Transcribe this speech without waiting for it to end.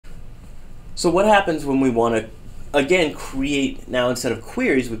So what happens when we want to, again, create, now instead of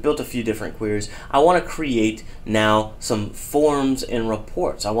queries, we built a few different queries. I want to create now some forms and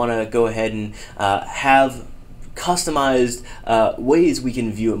reports. I want to go ahead and have customized ways we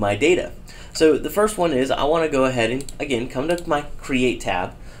can view my data. So the first one is I want to go ahead and, again, come to my Create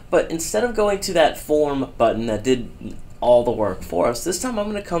tab, but instead of going to that Form button that did all the work for us, this time I'm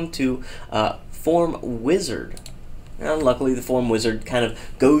going to come to Form Wizard. Now, luckily, the Form Wizard kind of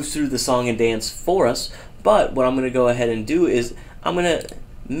goes through the song and dance for us, but what I'm going to go ahead and do is I'm going to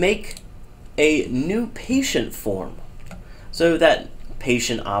make a new patient form. So that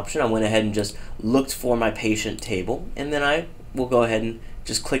patient option, I went ahead and just looked for my patient table, and then I will go ahead and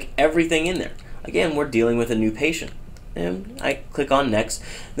just click everything in there. Again, we're dealing with a new patient. And I click on Next.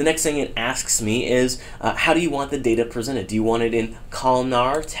 The next thing it asks me is, how do you want the data presented? Do you want it in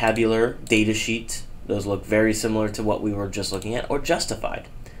columnar, tabular, datasheet? Those look very similar to what we were just looking at, or justified.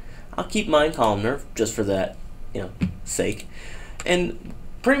 I'll keep mine columnar just for that, sake. And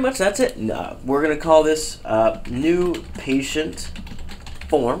pretty much that's it. We're going to call this new patient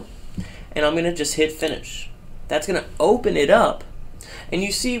form, and I'm going to just hit finish. That's going to open it up, and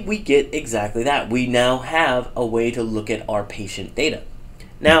you see we get exactly that. We now have a way to look at our patient data.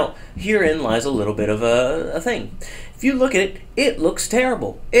 Now, herein lies a little bit of a thing. If you look at it, it looks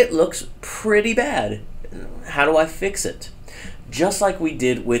terrible. It looks pretty bad. How do I fix it? Just like we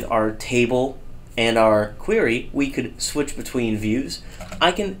did with our table and our query, we could switch between views.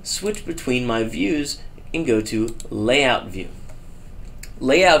 I can switch between my views and go to Layout View.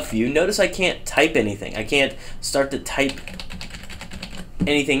 Layout View, notice I can't type anything. I can't start to type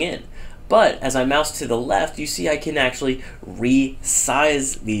anything in. But as I mouse to the left, you see I can actually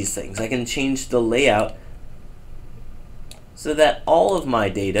resize these things. I can change the layout so that all of my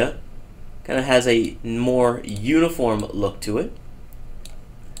data kind of has a more uniform look to it.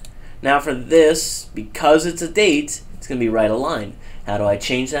 Now for this, because it's a date, it's going to be right aligned. How do I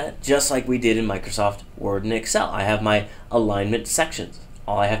change that? Just like we did in Microsoft Word and Excel. I have my alignment sections.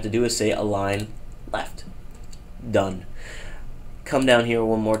 All I have to do is say align left. Done. Come down here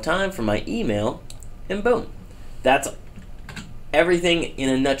one more time for my email, and boom. That's everything in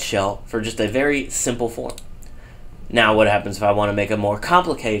a nutshell for just a very simple form. Now what happens if I want to make a more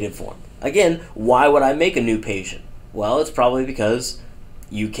complicated form? Again, why would I make a new patient? Well, it's probably because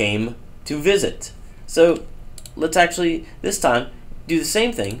you came to visit. So let's actually, this time, do the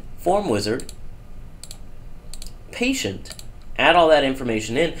same thing. Form Wizard, patient, add all that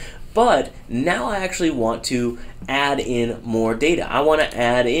information in, but now I actually want to add in more data. I want to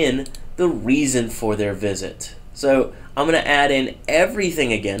add in the reason for their visit. So I'm going to add in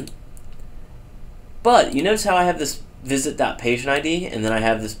everything again, but you notice how I have this visit.patientID and then I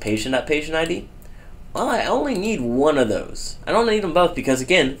have this patient.patientID? Well, I only need one of those. I don't need them both because,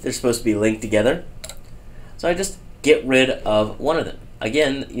 again, they're supposed to be linked together. So I just get rid of one of them.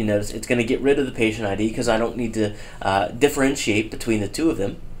 Again, you notice it's going to get rid of the patient ID because I don't need to differentiate between the two of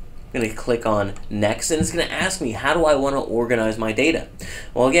them. I'm going to click on Next, and it's going to ask me, how do I want to organize my data?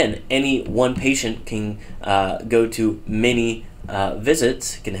 Well, again, any one patient can go to many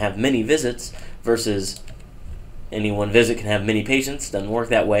visits, can have many visits, versus any one visit can have many patients. Doesn't work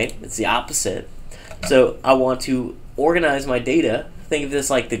that way. It's the opposite. So I want to organize my data. Think of this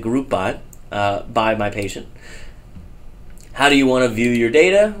like the group by my patient. How do you want to view your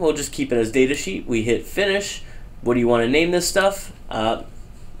data? We'll just keep it as data sheet. We hit finish. What do you want to name this stuff?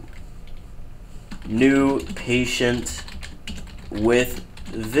 New patient with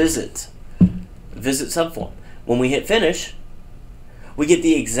visit subform. When we hit finish, we get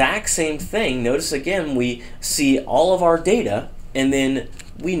the exact same thing. Notice again, we see all of our data, and then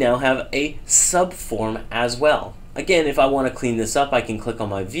we now have a subform as well. Again, if I want to clean this up, I can click on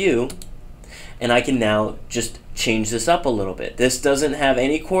my view, and I can now just change this up a little bit. This doesn't have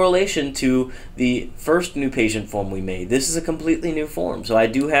any correlation to the first new patient form we made. This is a completely new form, so I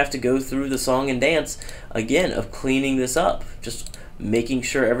do have to go through the song and dance again of cleaning this up, just making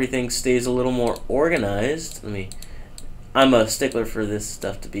sure everything stays a little more organized. I'm a stickler for this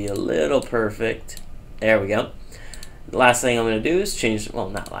stuff to be a little perfect. There we go. The last thing I'm going to do is change, well,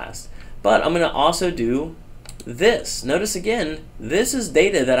 not last, but I'm going to also do this. Notice again, this is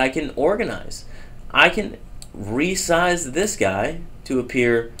data that I can organize. I can resize this guy to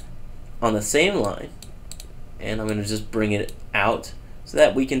appear on the same line, and I'm going to just bring it out so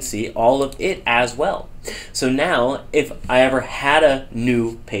that we can see all of it as well. So now, if I ever had a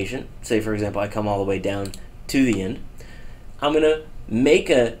new patient, say for example I come all the way down to the end, I'm going to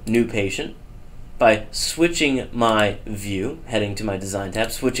make a new patient by switching my view, heading to my design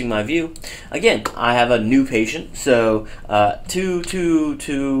tab, switching my view. Again, I have a new patient, so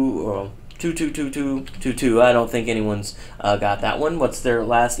 22222. I don't think anyone's got that one. What's their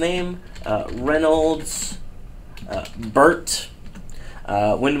last name? Reynolds. Burt.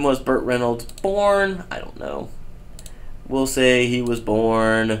 When was Burt Reynolds born? I don't know. We'll say he was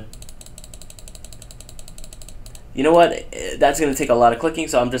born. You know what? That's going to take a lot of clicking,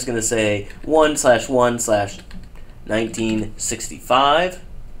 so I'm just going to say 1/1/1965.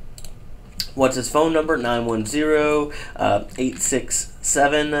 What's his phone number?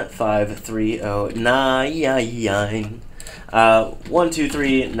 910-867-5309.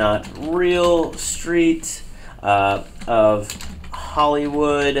 123 Not Real Street of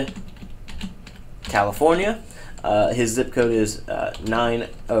Hollywood, California. His zip code is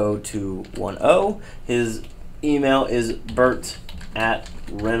 90210. His email is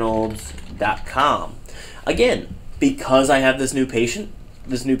burt@reynolds.com. Again, because I have this new patient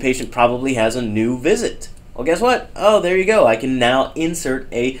probably has a new visit. Well, guess what? Oh, there you go. I can now insert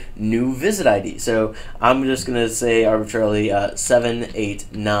a new visit ID. So I'm just going to say arbitrarily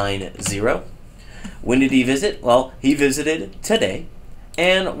 7890. When did he visit? Well, he visited today.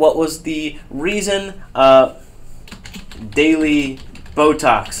 And what was the reason? Daily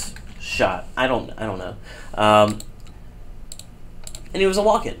Botox shot. I don't know. And it was a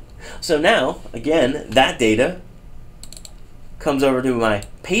walk-in. So now, again, that data comes over to my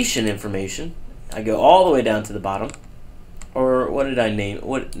patient information. I go all the way down to the bottom. Or what did I name?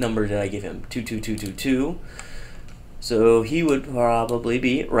 What number did I give him? 22222. So he would probably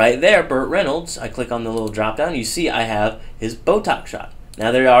be right there, Burt Reynolds. I click on the little drop down. You see I have his Botox shot.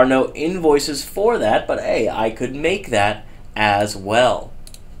 Now there are no invoices for that, but hey, I could make that as well.